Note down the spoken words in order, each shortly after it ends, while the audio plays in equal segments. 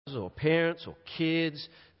or parents or kids,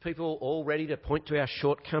 people all ready to point to our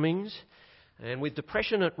shortcomings. And with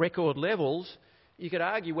depression at record levels, you could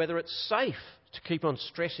argue whether it's safe to keep on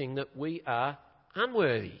stressing that we are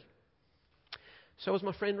unworthy. So is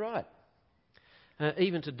my friend right?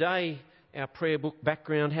 Even today, our prayer book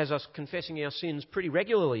background has us confessing our sins pretty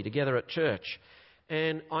regularly together at church.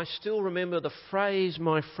 And I still remember the phrase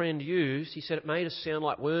my friend used. He said it made us sound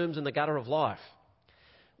like worms in the gutter of life.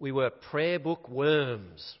 We were prayer book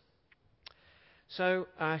worms. So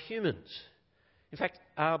are humans. In fact,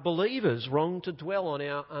 are believers wrong to dwell on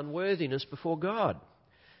our unworthiness before God?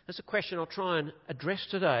 That's a question I'll try and address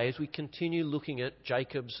today as we continue looking at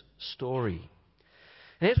Jacob's story.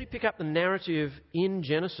 And as we pick up the narrative in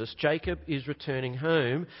Genesis, Jacob is returning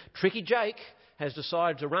home. Tricky Jake has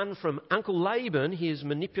decided to run from Uncle Laban, his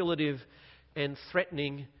manipulative and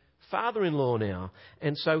threatening father-in-law now.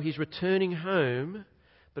 And so he's returning home,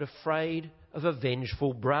 but afraid of a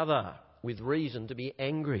vengeful brother, with reason to be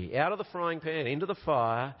angry. Out of the frying pan, into the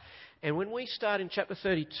fire. And when we start in chapter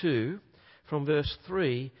 32, from verse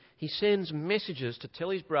 3, he sends messages to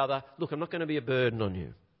tell his brother, look, I'm not going to be a burden on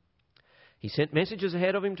you. He sent messages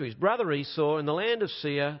ahead of him to his brother Esau in the land of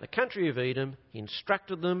Seir, the country of Edom. He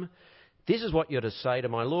instructed them, this is what you're to say to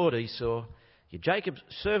my lord Esau. Your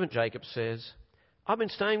servant Jacob says, I've been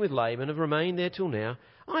staying with Laban and have remained there till now.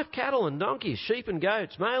 I have cattle and donkeys, sheep and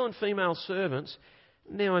goats, male and female servants.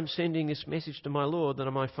 Now I'm sending this message to my lord that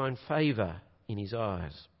I might find favour in his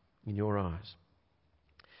eyes, in your eyes.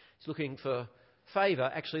 He's looking for favour.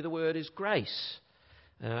 Actually, the word is grace.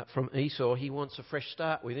 From Esau, he wants a fresh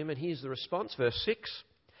start with him. And here's the response, verse 6.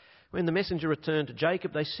 When the messenger returned to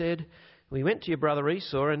Jacob, they said, we went to your brother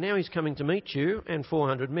Esau, and now he's coming to meet you, and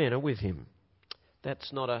 400 men are with him.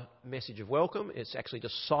 That's not a message of welcome. It's actually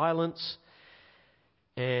just silence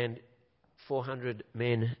and 400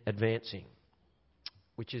 men advancing,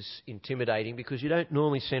 which is intimidating because you don't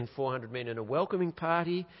normally send 400 men in a welcoming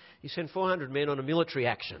party. You send 400 men on a military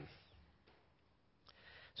action.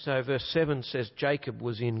 So verse 7 says Jacob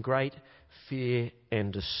was in great fear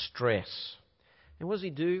and distress. And what does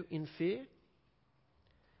he do in fear?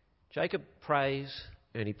 Jacob prays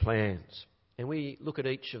and he plans. And we look at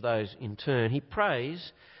each of those in turn. He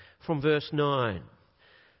prays from verse 9.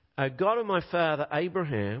 O God of my father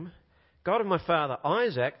Abraham, God of my father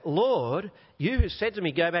Isaac, Lord, you who said to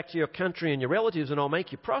me, go back to your country and your relatives and I'll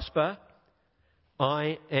make you prosper,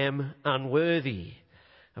 I am unworthy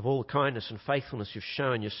of all the kindness and faithfulness you've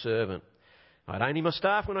shown your servant. I had only my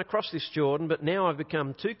staff when I crossed this Jordan, but now I've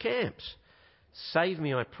become two camps. Save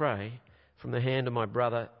me, I pray, from the hand of my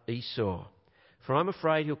brother Esau. For I'm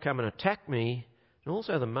afraid he'll come and attack me, and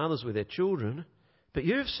also the mothers with their children. But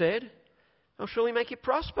you have said, I'll surely make you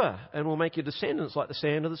prosper, and will make your descendants like the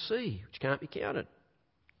sand of the sea, which can't be counted.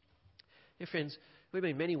 Dear friends, we've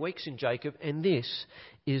been many weeks in Jacob, and this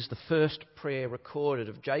is the first prayer recorded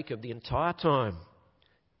of Jacob the entire time.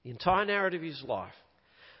 The entire narrative of his life.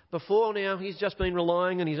 Before now, he's just been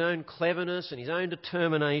relying on his own cleverness and his own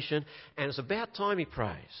determination, and it's about time he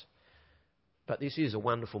prays. But this is a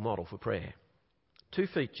wonderful model for prayer. Two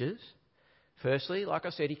features. Firstly, like I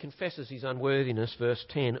said, he confesses his unworthiness. Verse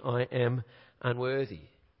 10, I am unworthy.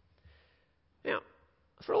 Now,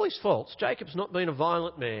 for all his faults, Jacob's not been a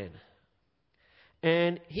violent man.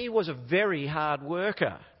 And he was a very hard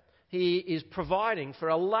worker. He is providing for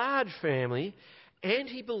a large family, and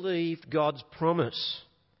he believed God's promise.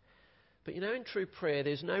 But in true prayer,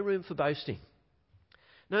 there's no room for boasting.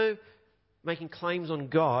 No making claims on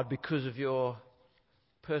God because of your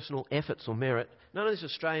personal efforts or merit. None of this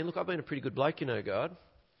Australian, look, I've been a pretty good bloke, God.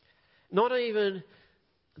 Not even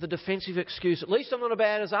the defensive excuse, at least I'm not as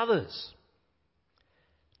bad as others.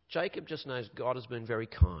 Jacob just knows God has been very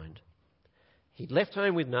kind. He'd left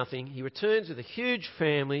home with nothing. He returns with a huge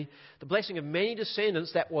family, the blessing of many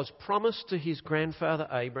descendants that was promised to his grandfather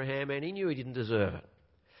Abraham, and he knew he didn't deserve it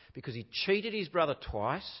because he cheated his brother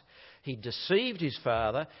twice, he deceived his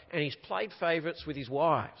father, and he's played favourites with his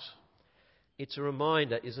wives. It's a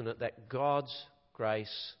reminder, isn't it, that God's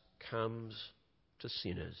grace comes to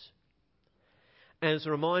sinners. And it's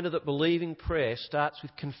a reminder that believing prayer starts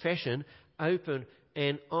with confession, open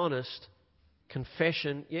and honest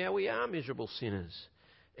confession. Yeah, we are miserable sinners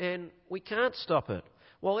and we can't stop it.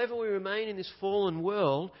 While ever we remain in this fallen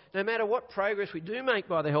world, no matter what progress we do make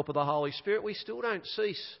by the help of the Holy Spirit, we still don't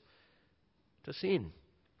cease to sin.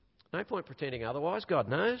 No point pretending otherwise, God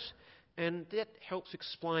knows. And that helps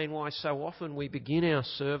explain why so often we begin our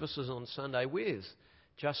services on Sunday with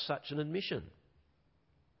just such an admission.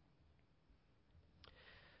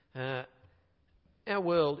 Our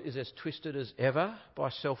world is as twisted as ever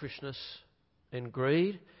by selfishness and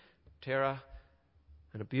greed, terror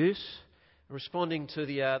and abuse, responding to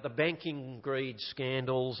the banking greed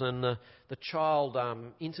scandals and the child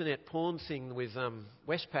internet porn thing with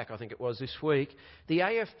Westpac, I think it was, this week. The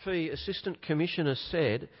AFP Assistant Commissioner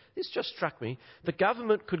said, this just struck me, the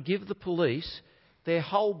government could give the police their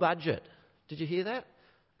whole budget. Did you hear that?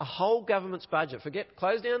 A whole government's budget.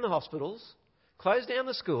 Close down the hospitals, close down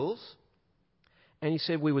the schools, and she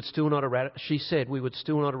said we would still not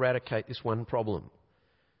eradicate this one problem.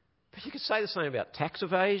 But you could say the same about tax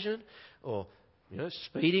evasion, or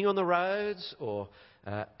speeding on the roads, or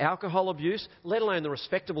alcohol abuse, let alone the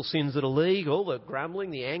respectable sins that are legal, the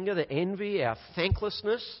grumbling, the anger, the envy, our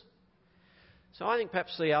thanklessness. So I think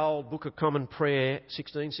perhaps the old Book of Common Prayer,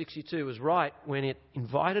 1662, was right when it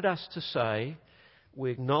invited us to say,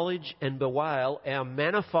 we acknowledge and bewail our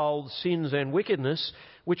manifold sins and wickedness,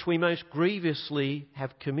 which we most grievously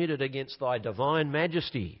have committed against thy divine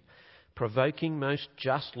majesty, provoking most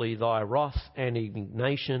justly thy wrath and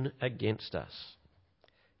indignation against us.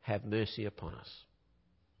 Have mercy upon us.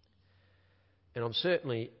 And I'm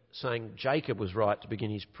certainly saying Jacob was right to begin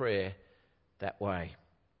his prayer that way.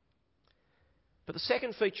 But the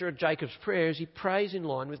second feature of Jacob's prayer is he prays in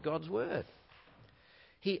line with God's word.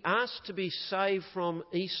 He asked to be saved from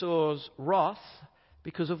Esau's wrath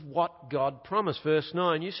because of what God promised. Verse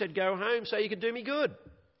 9, you said, go home so you could do me good.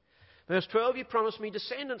 Verse 12, you promised me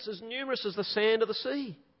descendants as numerous as the sand of the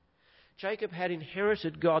sea. Jacob had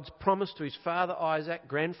inherited God's promise to his father Isaac,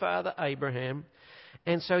 grandfather Abraham,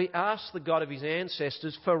 and so he asked the God of his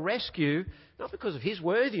ancestors for rescue, not because of his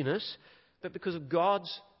worthiness, but because of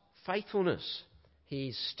God's faithfulness.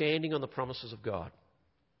 He's standing on the promises of God.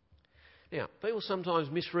 Now, people sometimes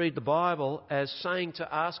misread the Bible as saying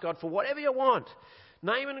to ask God for whatever you want.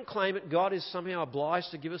 Name it and claim it. God is somehow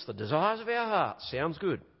obliged to give us the desires of our hearts. Sounds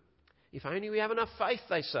good. If only we have enough faith,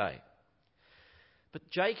 they say. But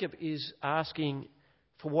Jacob is asking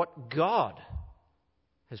for what God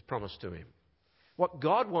has promised to him, what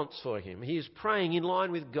God wants for him. He is praying in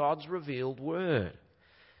line with God's revealed word.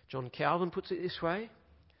 John Calvin puts it this way: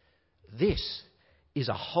 this is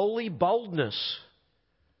a holy boldness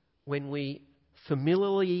when we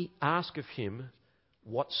familiarly ask of him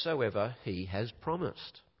whatsoever he has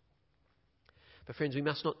promised. But friends, we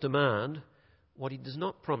must not demand what he does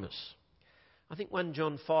not promise. I think 1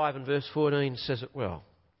 John 5 and verse 14 says it well.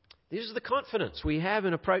 This is the confidence we have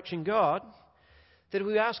in approaching God, that if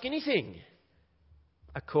we ask anything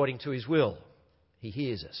according to his will, he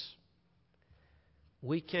hears us.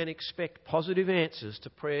 We can expect positive answers to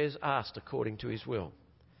prayers asked according to his will.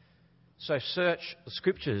 So search the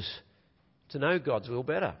Scriptures to know God's will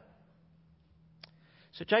better.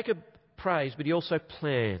 So Jacob prays, but he also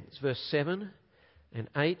plans. Verse 7 and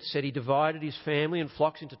 8 said he divided his family and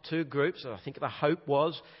flocks into two groups. I think the hope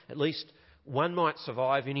was at least one might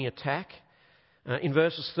survive any attack. In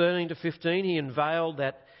verses 13 to 15, he unveiled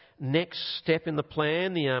that next step in the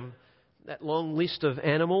plan, that long list of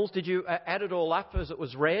animals. Did you add it all up as it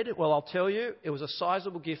was read? Well, I'll tell you, it was a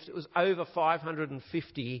sizable gift. It was over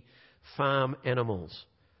 550 farm animals.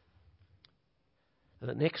 And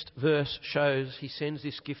the next verse shows he sends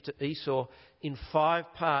this gift to Esau in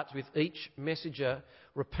 5 parts, with each messenger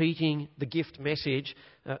repeating the gift message.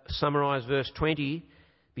 Summarise verse 20.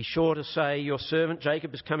 Be sure to say, your servant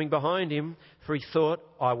Jacob is coming behind him, for he thought,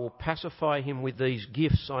 I will pacify him with these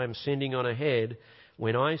gifts I am sending on ahead.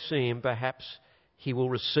 When I see him, perhaps he will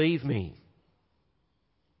receive me.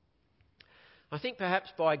 I think perhaps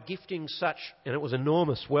by gifting such, and it was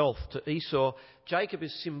enormous wealth, to Esau, Jacob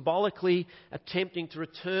is symbolically attempting to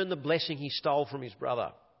return the blessing he stole from his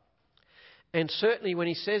brother. And certainly when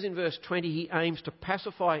he says in verse 20 he aims to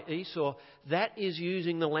pacify Esau, that is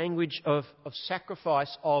using the language of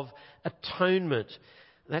sacrifice, of atonement.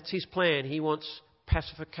 That's his plan. He wants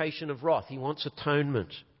pacification of wrath. He wants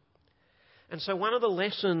atonement. And so one of the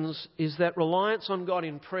lessons is that reliance on God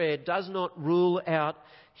in prayer does not rule out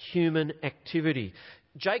human activity.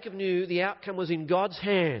 Jacob knew the outcome was in God's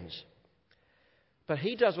hands, but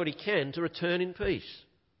he does what he can to return in peace,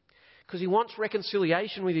 because he wants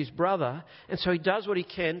reconciliation with his brother, and so he does what he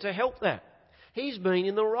can to help that. He's been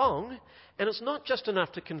in the wrong, and it's not just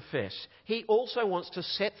enough to confess. He also wants to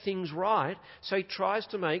set things right, so he tries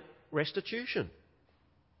to make restitution.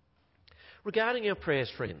 Regarding our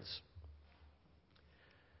prayers, friends,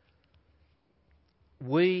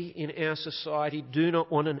 we in our society do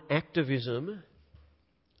not want an activism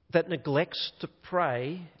that neglects to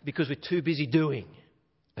pray because we're too busy doing,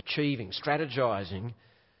 achieving, strategizing,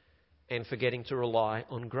 and forgetting to rely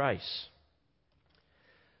on grace.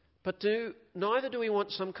 But neither do we want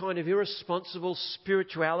some kind of irresponsible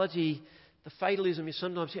spirituality, the fatalism you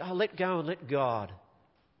sometimes say, let go and let God.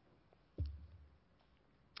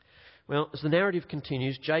 Well, as the narrative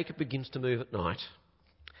continues, Jacob begins to move at night.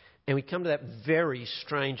 And we come to that very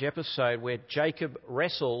strange episode where Jacob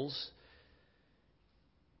wrestles,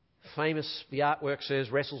 the artwork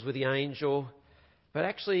says, wrestles with the angel. But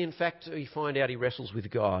actually, in fact, we find out he wrestles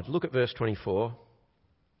with God. Look at verse 24.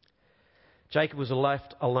 Jacob was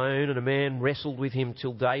left alone, and a man wrestled with him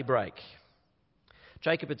till daybreak.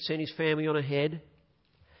 Jacob had sent his family on ahead,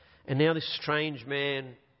 and now this strange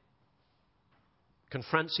man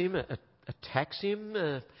confronts him, attacks him.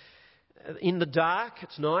 In the dark,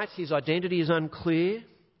 it's night, his identity is unclear.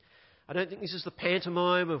 I don't think this is the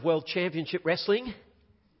pantomime of World Championship Wrestling.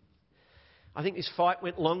 I think this fight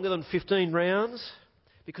went longer than 15 rounds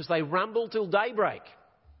because they rumbled till daybreak.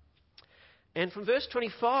 And from verse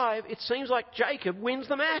 25, it seems like Jacob wins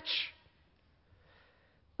the match.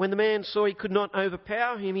 When the man saw he could not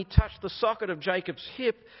overpower him, he touched the socket of Jacob's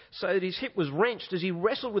hip so that his hip was wrenched as he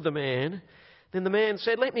wrestled with the man. Then the man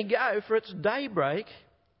said, "Let me go, for it's daybreak."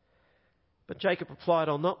 But Jacob replied,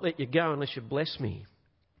 "I'll not let you go unless you bless me."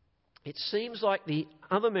 It seems like the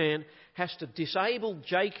other man has to disable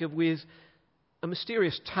Jacob with a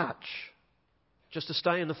mysterious touch just to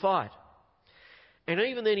stay in the fight. And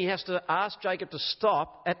even then he has to ask Jacob to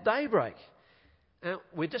stop at daybreak. Now,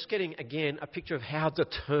 we're just getting, again, a picture of how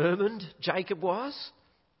determined Jacob was.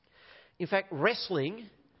 In fact, wrestling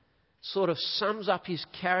sort of sums up his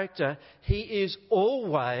character. He is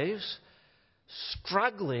always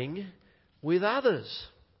struggling with others.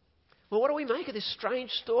 Well, what do we make of this strange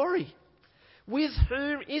story? With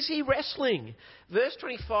whom is he wrestling? Verse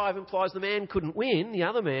 25 implies the man couldn't win, the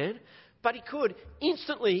other man, but he could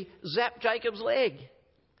instantly zap Jacob's leg.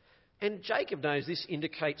 And Jacob knows this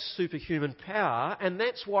indicates superhuman power, and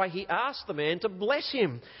that's why he asked the man to bless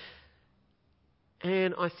him.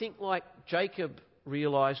 And I think, like Jacob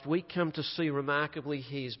realised, we come to see remarkably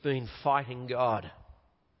he's been fighting God.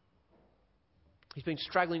 He's been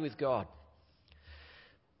struggling with God.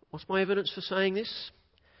 What's my evidence for saying this?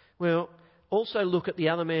 Well, also look at the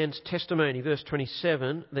other man's testimony. Verse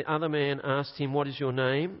 27, the other man asked him, "What is your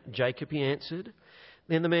name?" Jacob, he answered.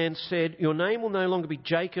 Then the man said, "Your name will no longer be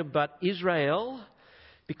Jacob, but Israel,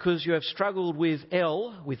 because you have struggled with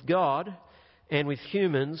God, and with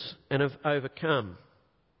humans, and have overcome."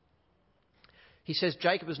 He says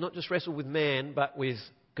Jacob has not just wrestled with man, but with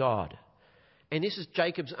God. And this is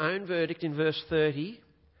Jacob's own verdict in verse 30,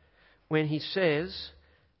 when he says,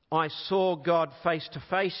 "I saw God face to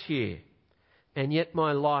face here, and yet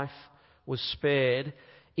my life was spared."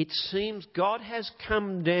 It seems God has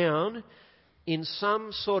come down in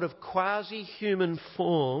some sort of quasi-human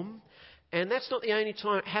form, and that's not the only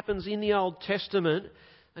time it happens in the Old Testament.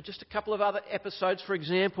 Just a couple of other episodes, for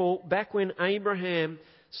example, back when Abraham,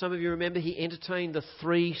 some of you remember, he entertained the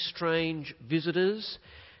 3 strange visitors,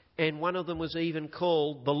 and one of them was even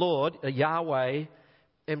called the Lord, Yahweh,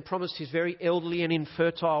 and promised his very elderly and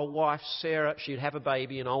infertile wife, Sarah, she'd have a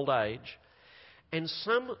baby in old age. And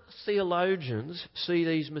some theologians see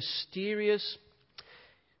these mysterious,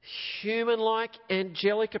 human-like,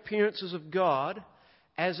 angelic appearances of God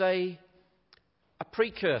as a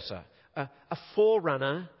precursor, a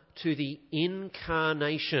forerunner to the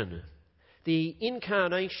incarnation. The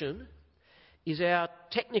incarnation is our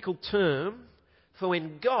technical term for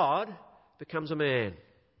when God becomes a man.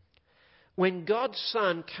 When God's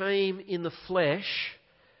Son came in the flesh,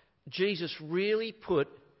 Jesus really put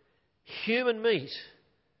human meat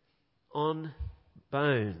on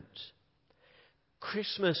bones.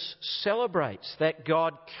 Christmas celebrates that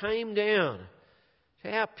God came down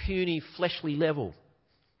to our puny fleshly level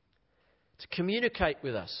to communicate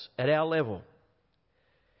with us at our level.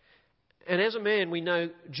 And as a man, we know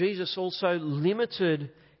Jesus also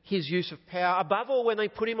limited his use of power, above all when they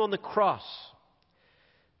put him on the cross.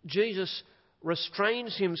 Jesus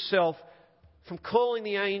restrains himself from calling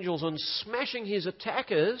the angels and smashing his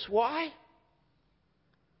attackers. Why?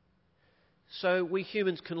 So we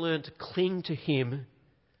humans can learn to cling to him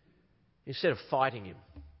instead of fighting him.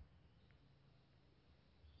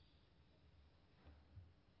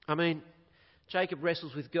 I mean, Jacob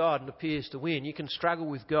wrestles with God and appears to win. You can struggle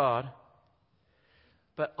with God.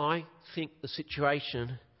 But I think the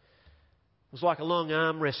situation was like a long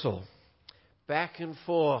arm wrestle. Back and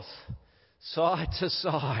forth, side to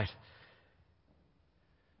side.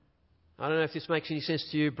 I don't know if this makes any sense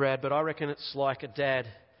to you, Brad, but I reckon it's like a dad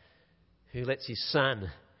who lets his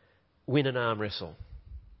son win an arm wrestle.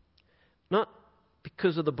 Not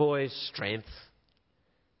because of the boy's strength,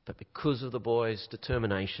 but because of the boy's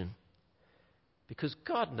determination. Because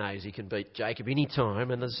God knows he can beat Jacob any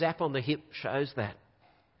time, and the zap on the hip shows that.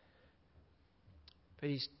 But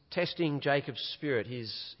he's testing Jacob's spirit,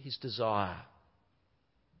 his desire.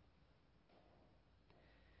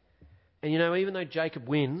 And even though Jacob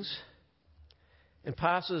wins and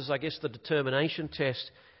passes, I guess, the determination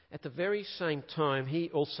test, at the very same time, he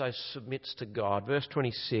also submits to God. Verse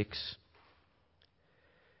 26.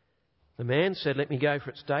 The man said, "Let me go,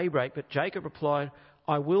 for it's daybreak." But Jacob replied,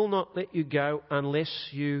 "I will not let you go unless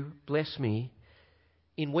you bless me."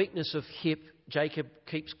 In weakness of hip, Jacob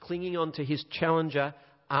keeps clinging on to his challenger,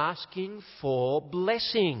 asking for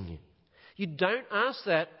blessing. You don't ask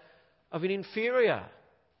that of an inferior.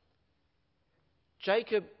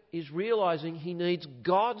 Jacob is realizing he needs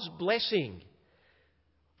God's blessing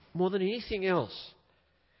more than anything else.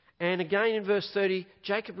 And again in verse 30,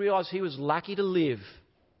 Jacob realized he was lucky to live.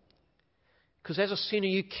 Because as a sinner,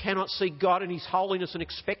 you cannot see God in His holiness and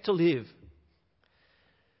expect to live.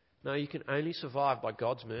 No, you can only survive by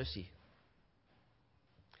God's mercy.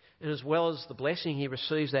 And as well as the blessing, he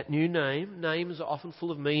receives that new name. Names are often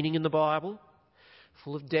full of meaning in the Bible,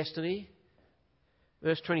 full of destiny.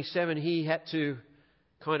 Verse 27, he had to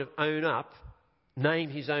kind of own up,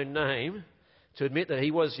 name his own name, to admit that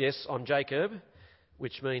he was, yes, I'm Jacob,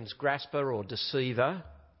 which means grasper or deceiver.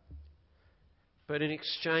 But in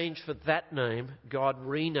exchange for that name, God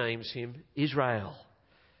renames him Israel.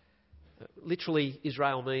 Literally,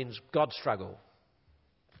 Israel means God struggle.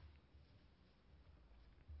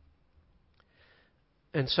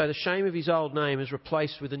 And so the shame of his old name is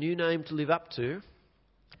replaced with a new name to live up to.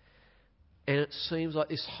 And it seems like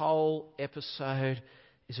this whole episode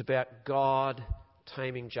is about God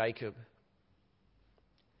taming Jacob.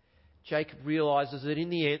 Jacob realises that in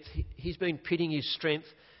the end, he's been pitting his strength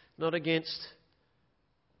not against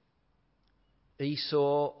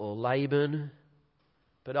Esau or Laban,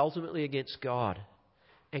 but ultimately against God.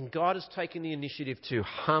 And God has taken the initiative to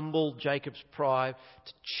humble Jacob's pride,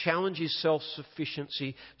 to challenge his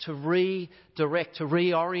self-sufficiency, to redirect, to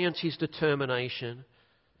reorient his determination.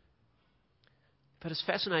 But it's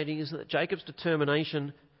fascinating, isn't it, that Jacob's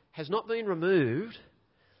determination has not been removed,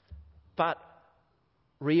 but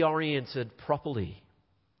reoriented properly.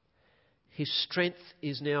 His strength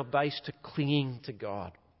is now based to clinging to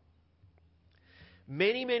God.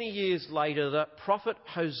 Many, many years later, the prophet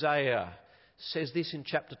Hosea says this in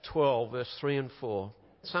chapter 12, verse 3 and 4.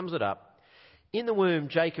 Sums it up. In the womb,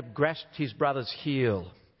 Jacob grasped his brother's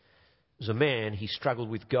heel. As a man, he struggled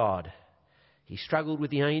with God. He struggled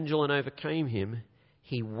with the angel and overcame him.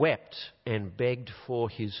 He wept and begged for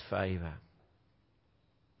his favour.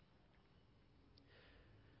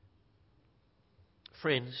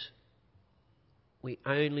 Friends, we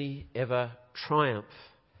only ever triumph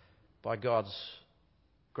by God's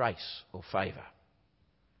grace or favour.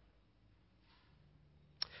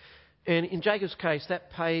 And in Jacob's case, that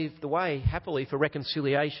paved the way, happily, for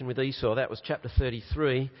reconciliation with Esau. That was chapter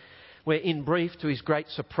 33, where, in brief, to his great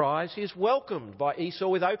surprise, he is welcomed by Esau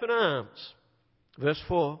with open arms. Verse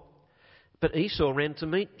 4, but Esau ran to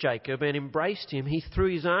meet Jacob and embraced him. He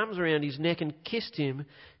threw his arms around his neck and kissed him,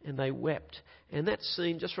 and they wept. And that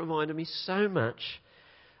scene just reminded me so much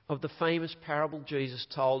of the famous parable Jesus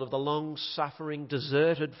told of the long-suffering,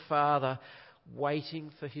 deserted father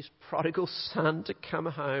waiting for his prodigal son to come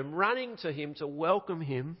home, running to him to welcome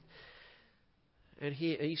him. And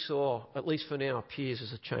here Esau, at least for now, appears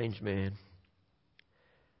as a changed man.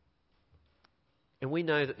 And we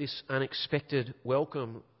know that this unexpected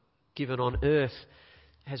welcome given on earth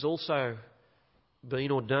has also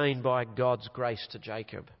been ordained by God's grace to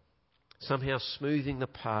Jacob, somehow smoothing the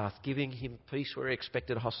path, giving him peace where he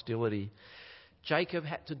expected hostility. Jacob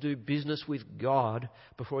had to do business with God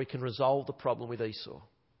before he can resolve the problem with Esau.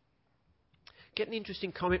 Get an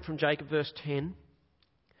interesting comment from Jacob, verse 10.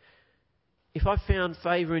 If I found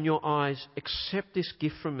favour in your eyes, accept this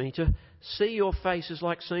gift from me. To see your face is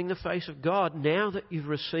like seeing the face of God now that you've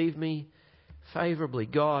received me favourably.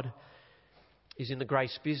 God is in the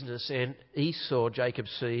grace business, and Esau, Jacob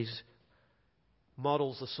sees,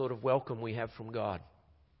 models the sort of welcome we have from God.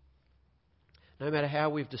 No matter how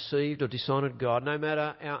we've deceived or dishonoured God, no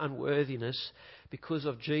matter our unworthiness, because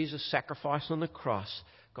of Jesus' sacrifice on the cross,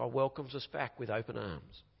 God welcomes us back with open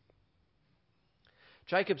arms.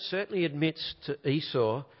 Jacob certainly admits to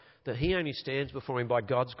Esau that he only stands before him by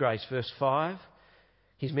God's grace. Verse 5,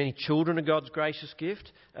 his many children are God's gracious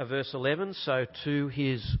gift. Verse 11, so to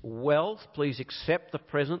his wealth, please accept the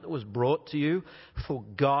present that was brought to you, for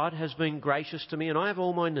God has been gracious to me and I have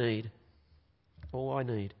all my need. All I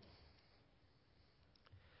need.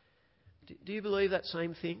 Do you believe that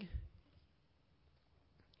same thing?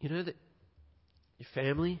 You know that your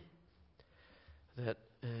family, that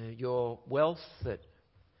your wealth, that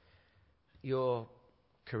your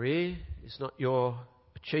career is not your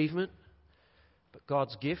achievement, but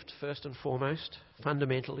God's gift first and foremost,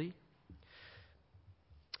 fundamentally.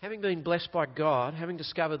 Having been blessed by God, having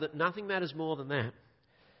discovered that nothing matters more than that,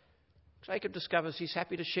 Jacob discovers he's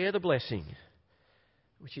happy to share the blessing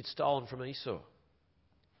which he'd stolen from Esau.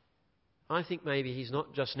 I think maybe he's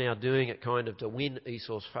not just now doing it kind of to win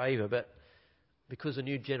Esau's favour, but because a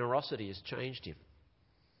new generosity has changed him.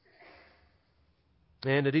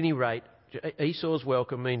 And at any rate, Esau's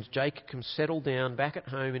welcome means Jacob can settle down back at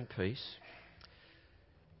home in peace.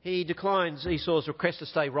 He declines Esau's request to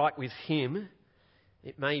stay right with him.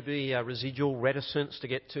 It may be a residual reticence to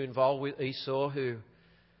get too involved with Esau, who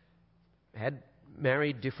had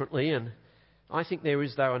married differently. And I think there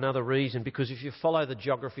is, though, another reason, because if you follow the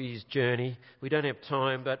geography of his journey, we don't have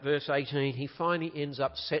time, but verse 18, he finally ends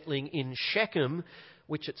up settling in Shechem,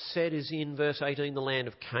 which it said is in verse 18, the land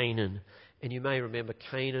of Canaan. And you may remember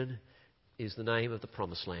Canaan is the name of the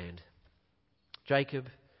promised land. Jacob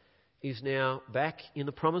is now back in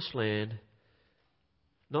the promised land,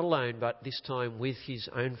 not alone, but this time with his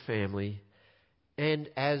own family, and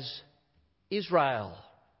as Israel,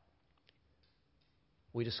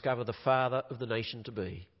 we discover the father of the nation to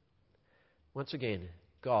be. Once again,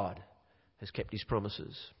 God has kept his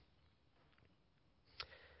promises.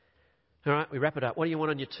 All right, we wrap it up. What do you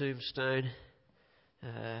want on your tombstone?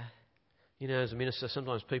 As a minister,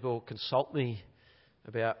 sometimes people consult me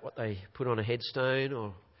about what they put on a headstone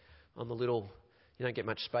or on the little... You don't get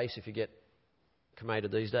much space if you get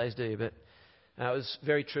cremated these days, do you? But it was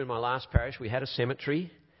very true in my last parish. We had a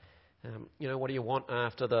cemetery. What do you want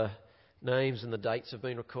after the names and the dates have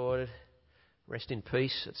been recorded? Rest in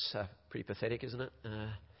peace. It's pretty pathetic, isn't it?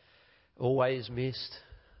 Always missed.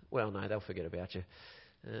 Well, no, they'll forget about you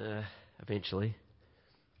eventually.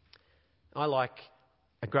 I like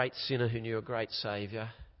a great sinner who knew a great Saviour.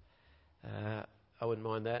 I wouldn't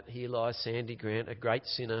mind that. Here lies Sandy Grant, a great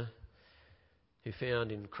sinner who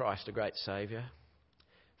found in Christ a great Saviour.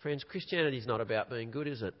 Friends, Christianity is not about being good,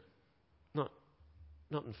 is it? Not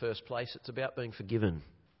in first place. It's about being forgiven.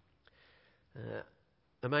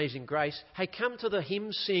 Amazing grace. Hey, come to the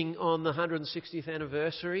hymn sing on the 160th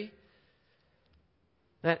anniversary.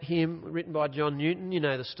 That hymn written by John Newton, you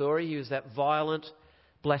know the story. He was that violent,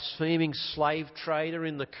 blaspheming slave trader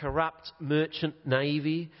in the corrupt merchant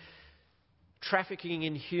navy, trafficking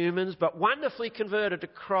in humans, but wonderfully converted to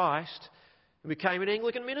Christ and became an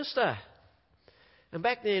Anglican minister. And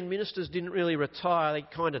back then, ministers didn't really retire. They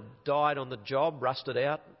kind of died on the job, rusted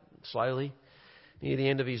out slowly. Near the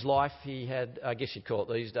end of his life, he had, I guess you'd call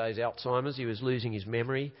it these days, Alzheimer's. He was losing his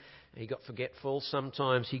memory. He got forgetful.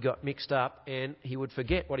 Sometimes he got mixed up and he would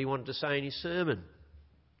forget what he wanted to say in his sermon.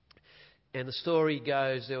 And the story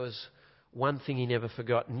goes, there was one thing he never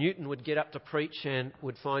forgot. Newton would get up to preach and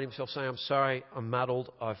would find himself saying, I'm sorry, I'm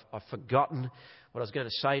muddled, I've forgotten what I was going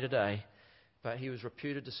to say today. But he was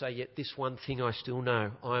reputed to say, yet this one thing I still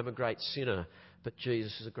know, I am a great sinner, but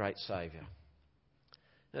Jesus is a great Saviour.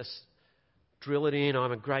 Let's drill it in,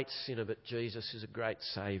 I'm a great sinner, but Jesus is a great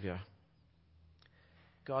Saviour.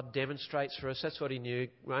 God demonstrates for us, that's what he knew,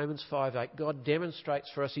 Romans 5:8, God demonstrates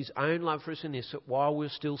for us his own love for us in this, that while we're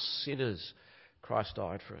still sinners, Christ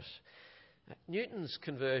died for us. Newton's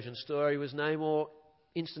conversion story was no more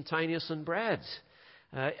instantaneous than Brad's.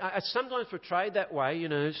 It's sometimes portrayed that way,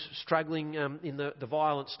 struggling in the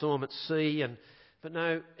violent storm at sea. But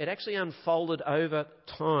no, it actually unfolded over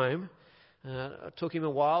time. It took him a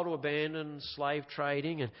while to abandon slave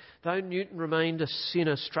trading. And though Newton remained a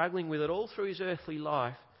sinner, struggling with it all through his earthly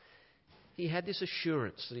life, he had this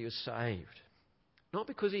assurance that he was saved. Not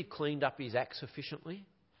because he'd cleaned up his acts sufficiently,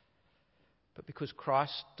 but because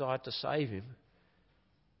Christ died to save him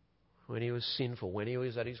when he was sinful, when he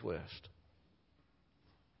was at his worst.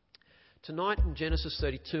 Tonight in Genesis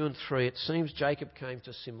 32 and 3, it seems Jacob came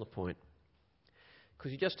to a similar point.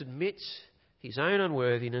 Because he just admits his own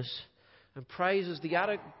unworthiness and praises the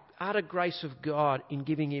utter grace of God in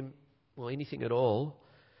giving him, anything at all,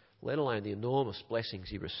 let alone the enormous blessings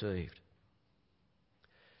he received.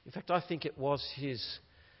 In fact, I think it was his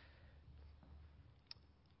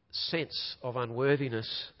sense of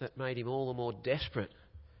unworthiness that made him all the more desperate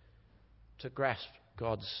to grasp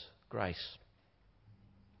God's grace.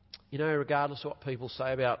 Regardless of what people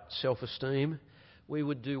say about self-esteem, we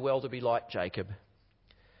would do well to be like Jacob.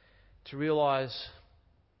 To realise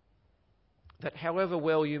that however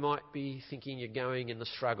well you might be thinking you're going in the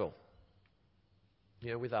struggle,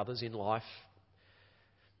 with others in life,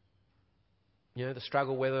 the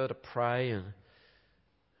struggle whether to pray and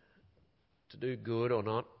to do good or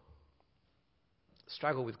not,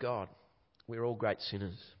 struggle with God. We're all great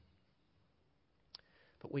sinners.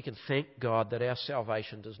 But we can thank God that our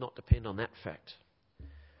salvation does not depend on that fact,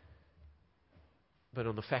 but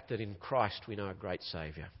on the fact that in Christ we know a great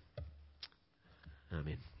Saviour. Amen.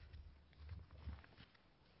 Amen.